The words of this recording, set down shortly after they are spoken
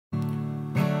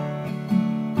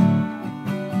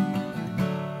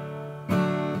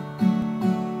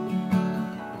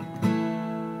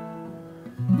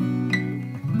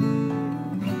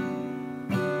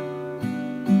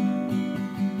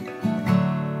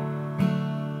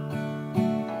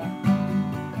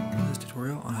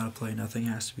Nothing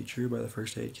Has to Be True by the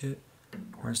First Aid Kit.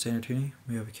 We're in standard tuning.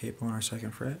 We have a capo on our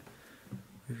 2nd fret.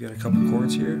 We've got a couple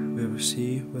chords here. We have a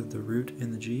C with the root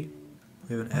in the G.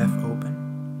 We have an F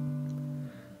open.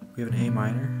 We have an A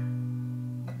minor.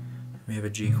 And we have a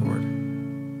G chord.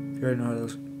 If you already know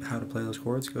how to play those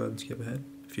chords, go ahead and skip ahead.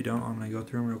 If you don't, I'm going to go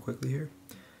through them real quickly here.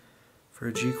 For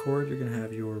a G chord, you're going to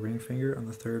have your ring finger on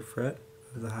the 3rd fret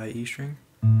of the high E string,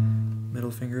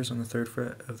 middle fingers on the 3rd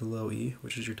fret of the low E,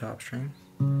 which is your top string,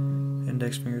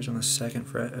 index fingers on the 2nd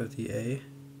fret of the A,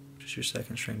 which is your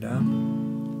 2nd string down.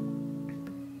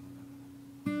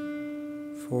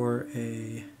 For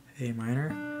a minor,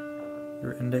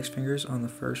 your index fingers on the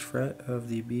 1st fret of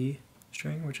the B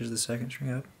string, which is the 2nd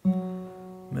string up,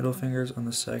 middle fingers on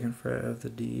the 2nd fret of the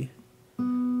D,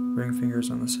 ring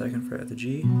fingers on the 2nd fret of the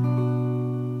G,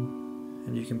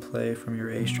 and you can play from your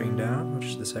A string down, which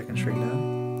is the 2nd string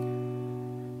down.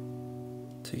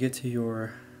 To get to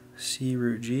your C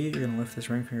root G, you're going to lift this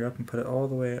ring finger up and put it all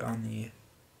the way on the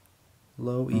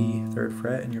low E 3rd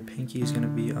fret, and your pinky is going to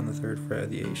be on the 3rd fret of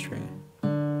the A string. You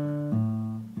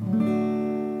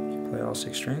can play all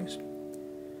 6 strings.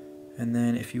 And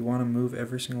then if you want to move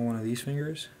every single one of these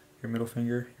fingers, your middle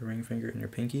finger, your ring finger, and your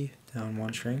pinky down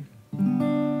 1 string,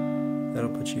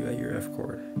 that'll put you at your F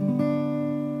chord.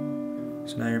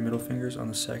 So now your middle finger's on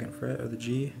the 2nd fret of the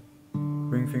G,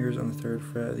 ring fingers on the 3rd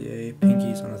fret of the A,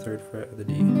 pinkies on the 3rd fret of the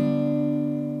D.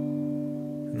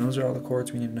 And those are all the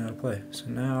chords we need to know how to play. So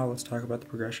now let's talk about the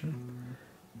progression.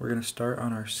 We're going to start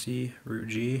on our C root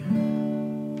G,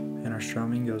 and our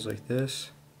strumming goes like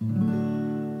this.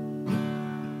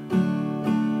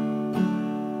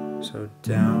 So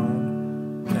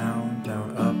down, down,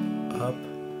 down, up, up,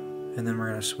 and then we're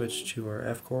going to switch to our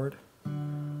F chord.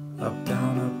 Up,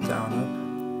 down,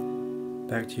 up,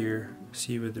 back to your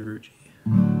C with the root G.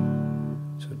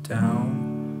 So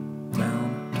down,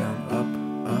 down, down,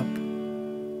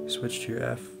 up, switch to your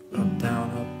F, up,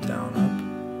 down,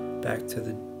 up, back to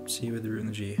the C with the root and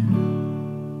the G.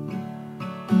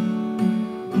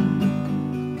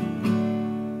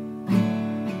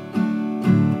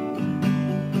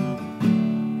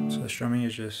 So the strumming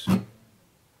is just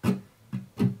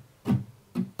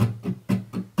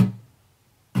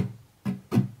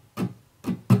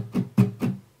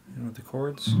the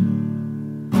chords.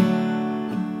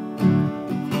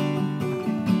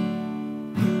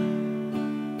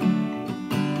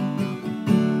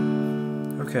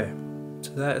 Okay,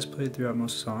 so that is played throughout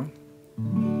most of the song,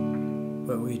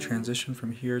 but we transition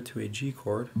from here to a G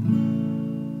chord,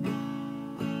 and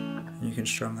you can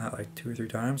strum that like 2 or 3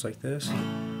 times like this,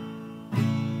 and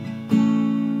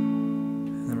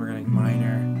then we're going to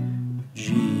minor,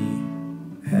 G,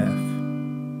 F,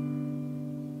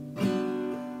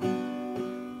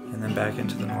 and then back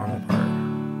into the normal part.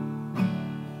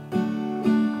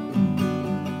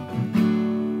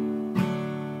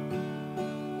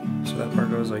 So that part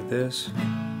goes like this.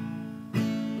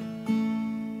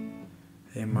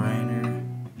 A minor,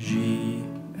 G,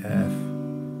 F,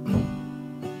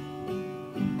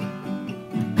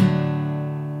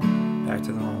 back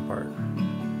to the normal part.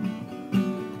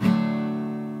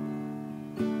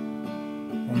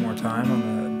 One more time on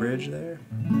the bridge there.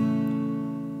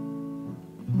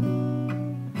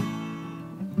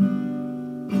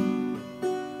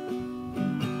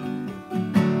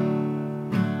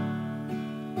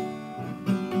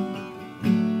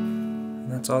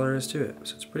 That's all there is to it.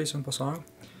 So it's a pretty simple song.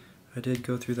 I did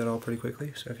go through that all pretty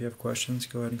quickly, so if you have questions,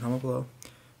 go ahead and comment below.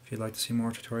 If you'd like to see more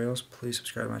tutorials, please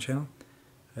subscribe to my channel.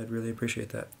 I'd really appreciate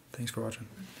that. Thanks for watching.